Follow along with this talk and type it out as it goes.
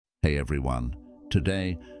Hey everyone,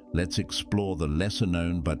 today let's explore the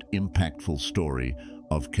lesser-known but impactful story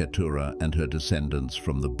of Keturah and her descendants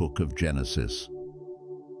from the book of Genesis.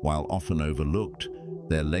 While often overlooked,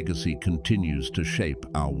 their legacy continues to shape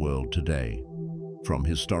our world today. From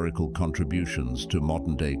historical contributions to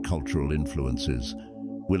modern-day cultural influences,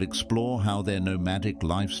 we'll explore how their nomadic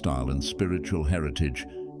lifestyle and spiritual heritage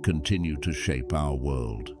continue to shape our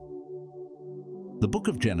world. The book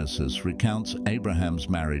of Genesis recounts Abraham's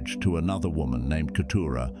marriage to another woman named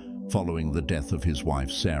Keturah following the death of his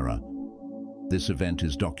wife Sarah. This event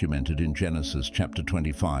is documented in Genesis chapter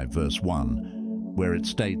 25, verse 1, where it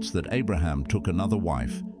states that Abraham took another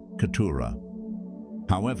wife, Keturah.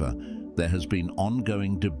 However, there has been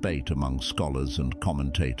ongoing debate among scholars and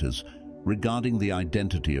commentators regarding the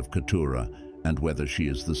identity of Keturah and whether she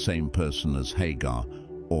is the same person as Hagar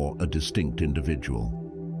or a distinct individual.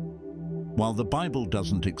 While the Bible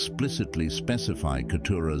doesn't explicitly specify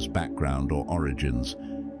Keturah's background or origins,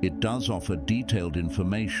 it does offer detailed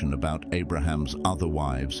information about Abraham's other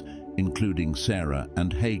wives, including Sarah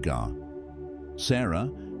and Hagar. Sarah,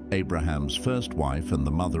 Abraham's first wife and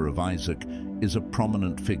the mother of Isaac, is a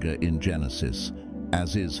prominent figure in Genesis,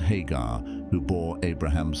 as is Hagar, who bore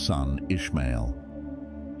Abraham's son Ishmael.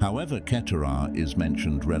 However, Keturah is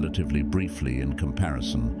mentioned relatively briefly in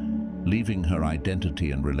comparison, leaving her identity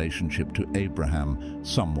and relationship to Abraham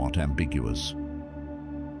somewhat ambiguous.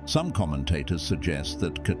 Some commentators suggest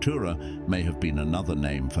that Keturah may have been another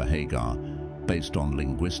name for Hagar, based on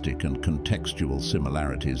linguistic and contextual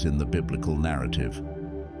similarities in the biblical narrative.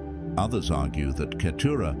 Others argue that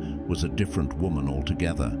Keturah was a different woman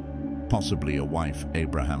altogether, possibly a wife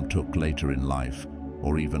Abraham took later in life,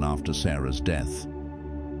 or even after Sarah's death.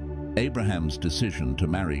 Abraham's decision to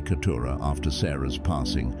marry Keturah after Sarah's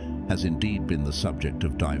passing has indeed been the subject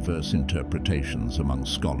of diverse interpretations among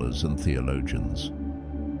scholars and theologians.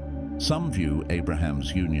 Some view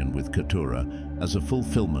Abraham's union with Keturah as a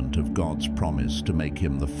fulfillment of God's promise to make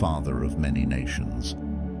him the father of many nations.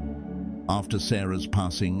 After Sarah's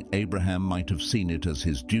passing, Abraham might have seen it as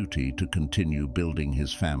his duty to continue building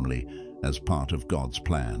his family as part of God's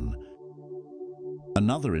plan.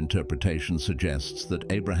 Another interpretation suggests that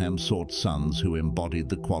Abraham sought sons who embodied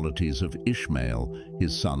the qualities of Ishmael,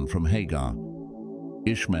 his son from Hagar.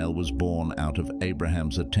 Ishmael was born out of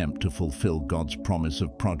Abraham's attempt to fulfill God's promise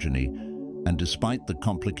of progeny, and despite the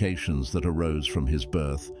complications that arose from his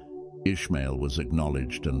birth, Ishmael was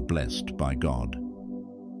acknowledged and blessed by God.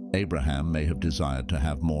 Abraham may have desired to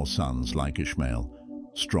have more sons like Ishmael,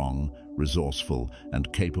 strong, resourceful,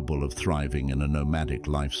 and capable of thriving in a nomadic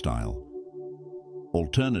lifestyle.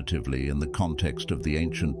 Alternatively, in the context of the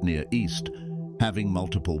ancient Near East, having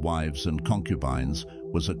multiple wives and concubines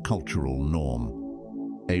was a cultural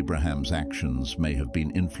norm. Abraham's actions may have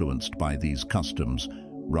been influenced by these customs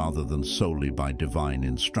rather than solely by divine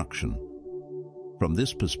instruction. From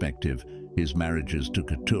this perspective, his marriages to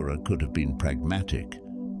Keturah could have been pragmatic,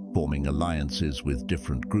 forming alliances with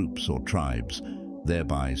different groups or tribes,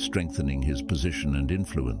 thereby strengthening his position and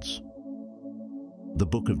influence. The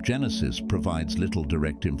book of Genesis provides little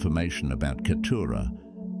direct information about Keturah,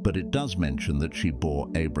 but it does mention that she bore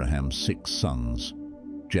Abraham 6 sons.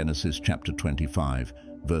 Genesis chapter 25,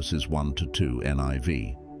 verses 1 to 2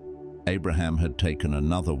 NIV. Abraham had taken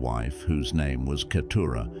another wife whose name was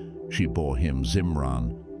Keturah. She bore him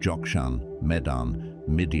Zimran, Jokshan, Medan,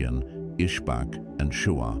 Midian, Ishbak, and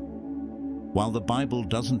Shua. While the Bible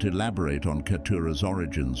doesn't elaborate on Keturah's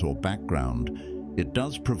origins or background, it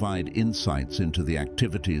does provide insights into the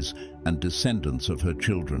activities and descendants of her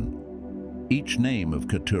children. Each name of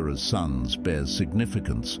Keturah's sons bears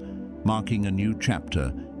significance, marking a new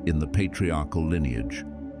chapter in the patriarchal lineage.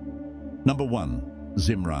 Number 1.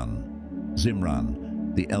 Zimran.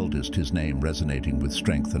 Zimran, the eldest, his name resonating with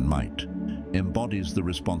strength and might, embodies the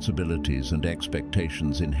responsibilities and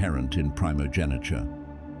expectations inherent in primogeniture.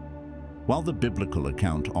 While the biblical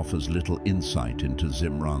account offers little insight into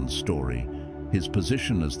Zimran's story, his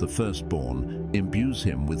position as the firstborn imbues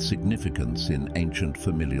him with significance in ancient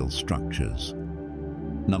familial structures.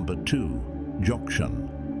 Number 2. Jokshan.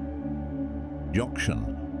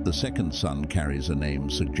 Jokshan, the second son, carries a name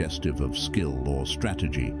suggestive of skill or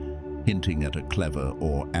strategy, hinting at a clever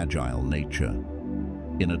or agile nature.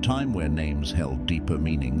 In a time where names held deeper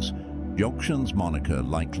meanings, Jokshan's moniker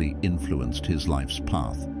likely influenced his life's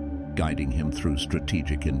path, guiding him through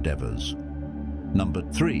strategic endeavors. Number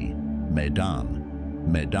 3.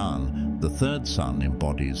 Medan. Medan, the third son,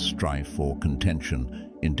 embodies strife or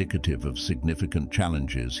contention, indicative of significant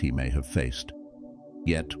challenges he may have faced.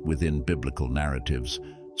 Yet, within biblical narratives,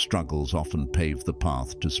 struggles often pave the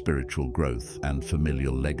path to spiritual growth and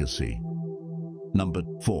familial legacy. Number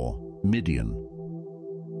 4. Midian.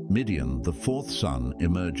 Midian, the fourth son,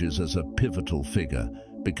 emerges as a pivotal figure,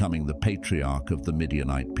 becoming the patriarch of the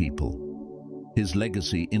Midianite people. His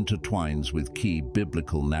legacy intertwines with key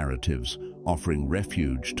biblical narratives, offering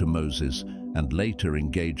refuge to Moses and later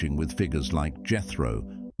engaging with figures like Jethro,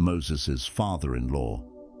 Moses' father-in-law.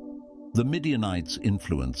 The Midianites'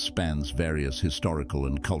 influence spans various historical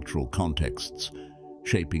and cultural contexts,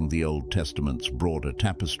 shaping the Old Testament's broader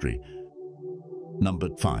tapestry. Number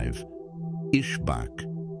 5. Ishbak.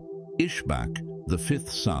 Ishbak, the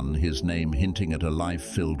fifth son, his name hinting at a life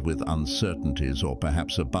filled with uncertainties or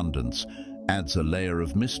perhaps abundance, adds a layer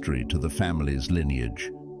of mystery to the family's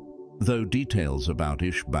lineage. Though details about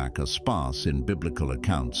Ishbak are sparse in biblical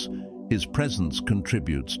accounts, his presence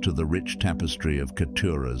contributes to the rich tapestry of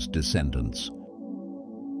Keturah's descendants.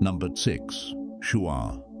 Number 6.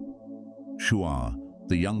 Shuah. Shuah,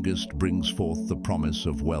 the youngest, brings forth the promise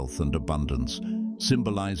of wealth and abundance,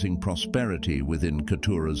 symbolizing prosperity within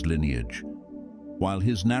Keturah's lineage. While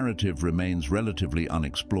his narrative remains relatively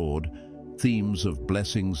unexplored, themes of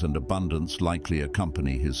blessings and abundance likely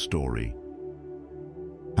accompany his story.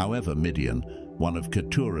 However, Midian, one of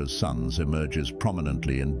Keturah's sons, emerges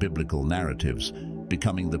prominently in biblical narratives,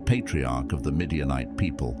 becoming the patriarch of the Midianite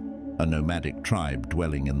people, a nomadic tribe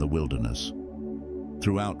dwelling in the wilderness.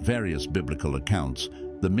 Throughout various biblical accounts,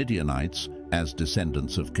 the Midianites, as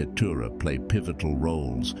descendants of Keturah, play pivotal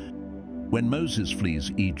roles. When Moses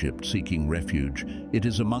flees Egypt seeking refuge, it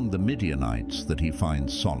is among the Midianites that he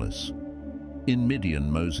finds solace. In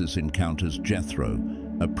Midian, Moses encounters Jethro,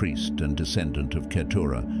 a priest and descendant of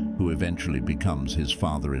Keturah, who eventually becomes his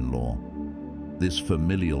father-in-law. This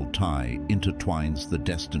familial tie intertwines the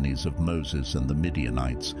destinies of Moses and the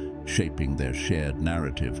Midianites, shaping their shared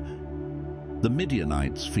narrative. The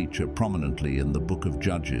Midianites feature prominently in the Book of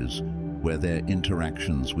Judges, where their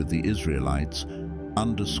interactions with the Israelites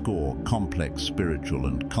underscore complex spiritual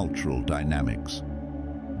and cultural dynamics.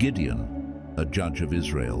 Gideon, a judge of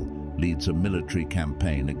Israel, leads a military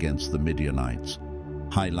campaign against the Midianites,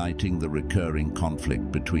 highlighting the recurring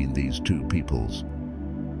conflict between these two peoples.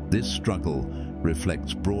 This struggle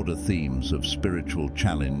reflects broader themes of spiritual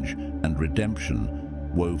challenge and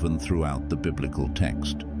redemption woven throughout the biblical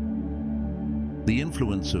text. The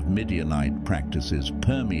influence of Midianite practices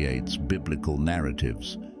permeates biblical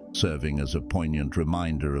narratives, serving as a poignant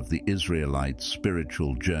reminder of the Israelites'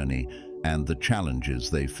 spiritual journey and the challenges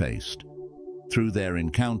they faced. Through their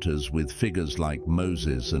encounters with figures like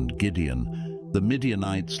Moses and Gideon, the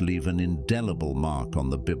Midianites leave an indelible mark on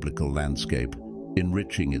the biblical landscape,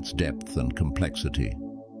 enriching its depth and complexity.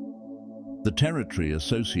 The territory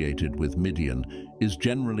associated with Midian is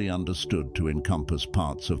generally understood to encompass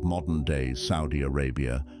parts of modern-day Saudi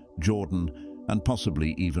Arabia, Jordan, and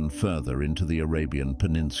possibly even further into the Arabian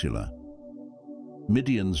Peninsula.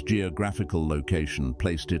 Midian's geographical location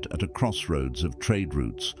placed it at a crossroads of trade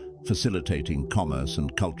routes, facilitating commerce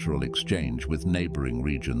and cultural exchange with neighboring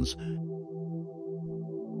regions.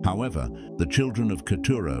 However, the children of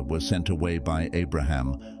Keturah were sent away by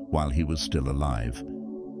Abraham while he was still alive.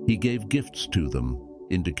 He gave gifts to them,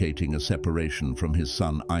 indicating a separation from his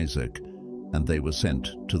son Isaac, and they were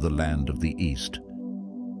sent to the land of the east.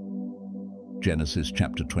 Genesis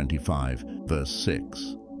chapter 25, verse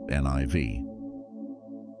 6, NIV.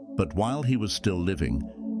 But while he was still living,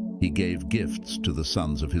 he gave gifts to the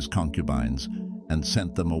sons of his concubines and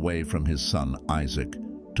sent them away from his son Isaac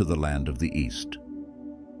to the land of the east.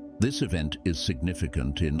 This event is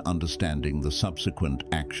significant in understanding the subsequent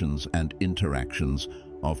actions and interactions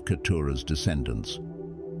of Keturah's descendants.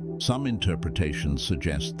 Some interpretations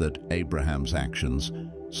suggest that Abraham's actions,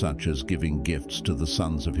 such as giving gifts to the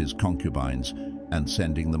sons of his concubines and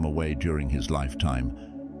sending them away during his lifetime,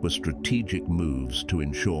 were strategic moves to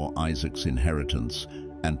ensure Isaac's inheritance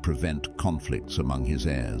and prevent conflicts among his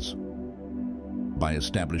heirs. By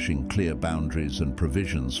establishing clear boundaries and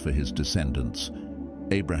provisions for his descendants,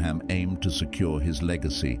 Abraham aimed to secure his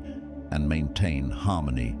legacy and maintain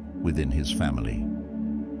harmony within his family.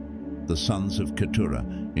 The sons of Keturah,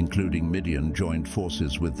 including Midian, joined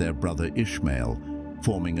forces with their brother Ishmael,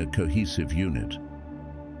 forming a cohesive unit.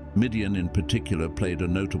 Midian in particular played a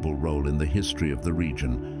notable role in the history of the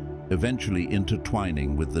region, eventually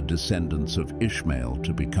intertwining with the descendants of Ishmael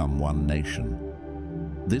to become one nation.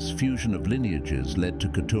 This fusion of lineages led to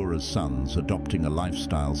Keturah's sons adopting a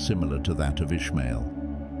lifestyle similar to that of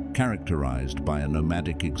Ishmael, characterized by a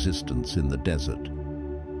nomadic existence in the desert.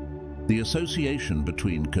 The association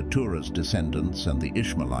between Keturah's descendants and the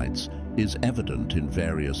Ishmaelites is evident in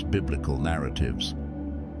various biblical narratives.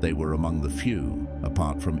 They were among the few,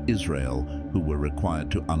 apart from Israel, who were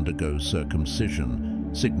required to undergo circumcision,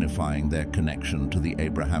 signifying their connection to the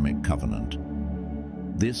Abrahamic covenant.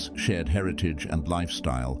 This shared heritage and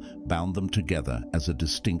lifestyle bound them together as a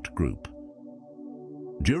distinct group.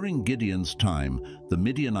 During Gideon's time, the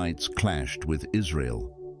Midianites clashed with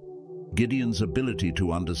Israel. Gideon's ability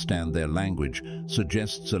to understand their language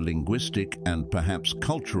suggests a linguistic and perhaps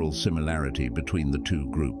cultural similarity between the two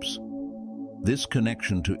groups. This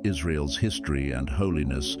connection to Israel's history and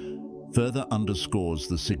holiness further underscores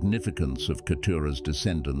the significance of Keturah's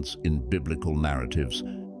descendants in biblical narratives.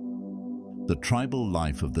 The tribal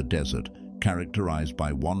life of the desert, characterized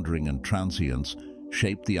by wandering and transience,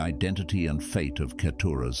 shaped the identity and fate of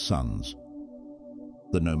Keturah's sons.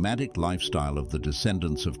 The nomadic lifestyle of the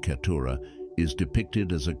descendants of Keturah is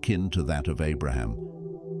depicted as akin to that of Abraham,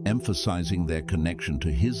 emphasizing their connection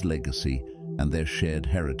to his legacy and their shared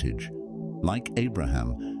heritage. Like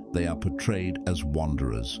Abraham, they are portrayed as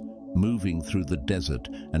wanderers, moving through the desert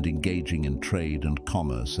and engaging in trade and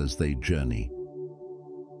commerce as they journey.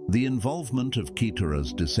 The involvement of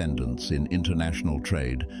Keturah's descendants in international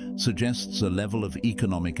trade suggests a level of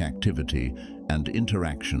economic activity and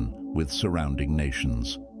interaction with surrounding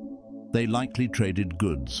nations. They likely traded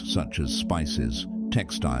goods such as spices,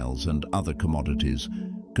 textiles, and other commodities,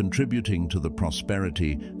 contributing to the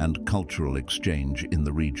prosperity and cultural exchange in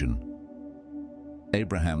the region.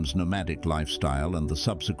 Abraham's nomadic lifestyle and the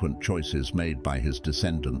subsequent choices made by his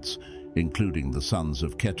descendants, including the sons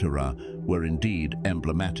of Keturah, were indeed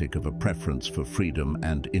emblematic of a preference for freedom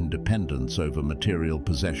and independence over material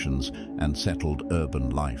possessions and settled urban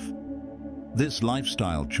life. This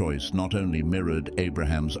lifestyle choice not only mirrored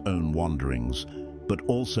Abraham's own wanderings, but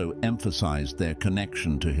also emphasized their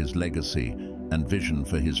connection to his legacy and vision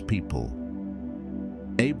for his people.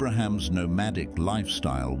 Abraham's nomadic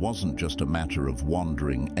lifestyle wasn't just a matter of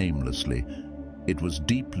wandering aimlessly. It was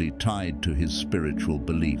deeply tied to his spiritual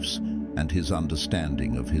beliefs and his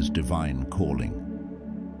understanding of his divine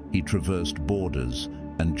calling. He traversed borders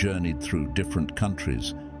and journeyed through different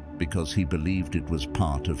countries because he believed it was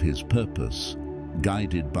part of his purpose,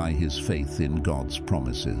 guided by his faith in God's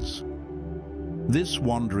promises. This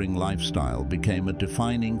wandering lifestyle became a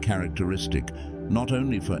defining characteristic not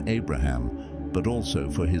only for Abraham, but also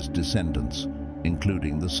for his descendants,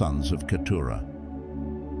 including the sons of Keturah.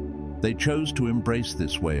 They chose to embrace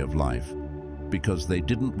this way of life because they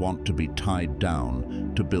didn't want to be tied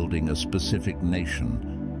down to building a specific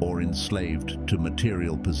nation or enslaved to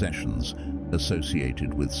material possessions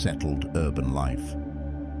associated with settled urban life.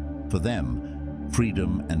 For them,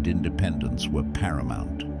 freedom and independence were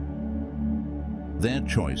paramount. Their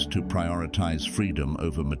choice to prioritize freedom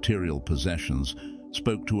over material possessions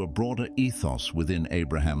spoke to a broader ethos within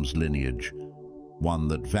Abraham's lineage, one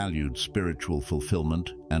that valued spiritual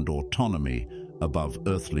fulfillment and autonomy above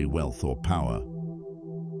earthly wealth or power.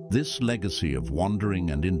 This legacy of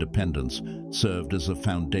wandering and independence served as a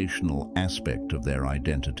foundational aspect of their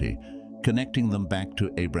identity, connecting them back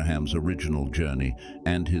to Abraham's original journey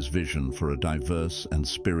and his vision for a diverse and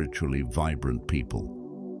spiritually vibrant people.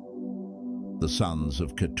 The sons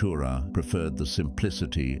of Keturah preferred the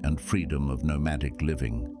simplicity and freedom of nomadic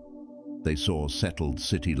living. They saw settled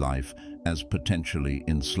city life as potentially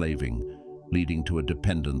enslaving, leading to a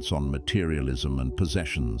dependence on materialism and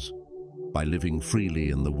possessions. By living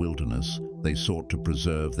freely in the wilderness, they sought to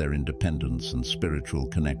preserve their independence and spiritual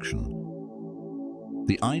connection.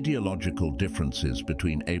 The ideological differences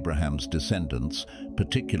between Abraham's descendants,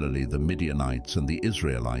 particularly the Midianites and the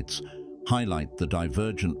Israelites, highlight the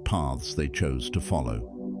divergent paths they chose to follow.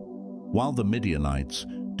 While the Midianites,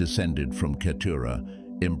 descended from Keturah,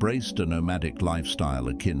 embraced a nomadic lifestyle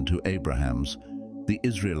akin to Abraham's, the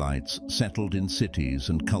Israelites settled in cities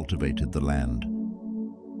and cultivated the land.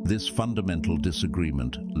 This fundamental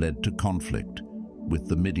disagreement led to conflict, with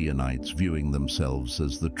the Midianites viewing themselves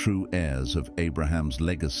as the true heirs of Abraham's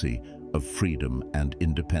legacy of freedom and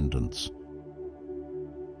independence.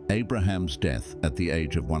 Abraham's death at the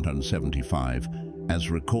age of 175,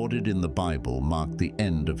 as recorded in the Bible, marked the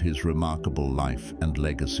end of his remarkable life and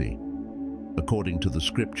legacy. According to the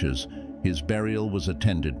scriptures, his burial was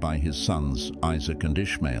attended by his sons Isaac and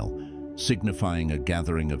Ishmael, signifying a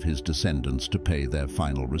gathering of his descendants to pay their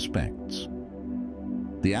final respects.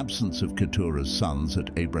 The absence of Keturah's sons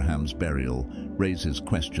at Abraham's burial raises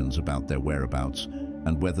questions about their whereabouts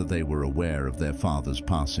and whether they were aware of their father's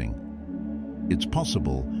passing. It's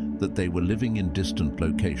possible that they were living in distant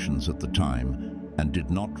locations at the time and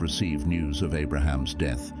did not receive news of Abraham's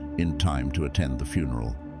death in time to attend the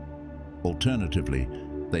funeral. Alternatively,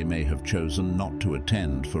 they may have chosen not to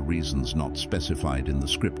attend for reasons not specified in the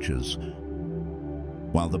scriptures.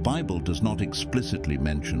 While the Bible does not explicitly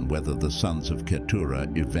mention whether the sons of Keturah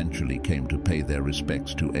eventually came to pay their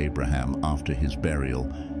respects to Abraham after his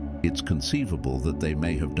burial, it's conceivable that they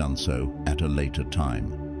may have done so at a later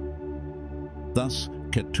time. Thus,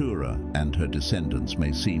 Keturah and her descendants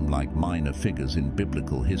may seem like minor figures in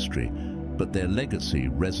biblical history, but their legacy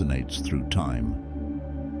resonates through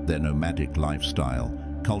time. Their nomadic lifestyle,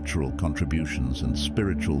 cultural contributions, and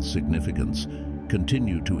spiritual significance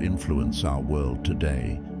continue to influence our world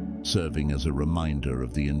today, serving as a reminder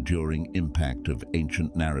of the enduring impact of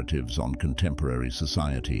ancient narratives on contemporary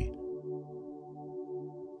society.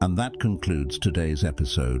 And that concludes today's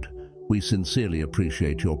episode. We sincerely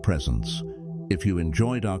appreciate your presence. If you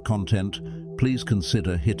enjoyed our content, please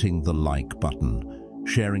consider hitting the like button,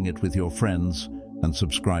 sharing it with your friends, and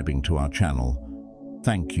subscribing to our channel.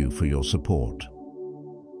 Thank you for your support.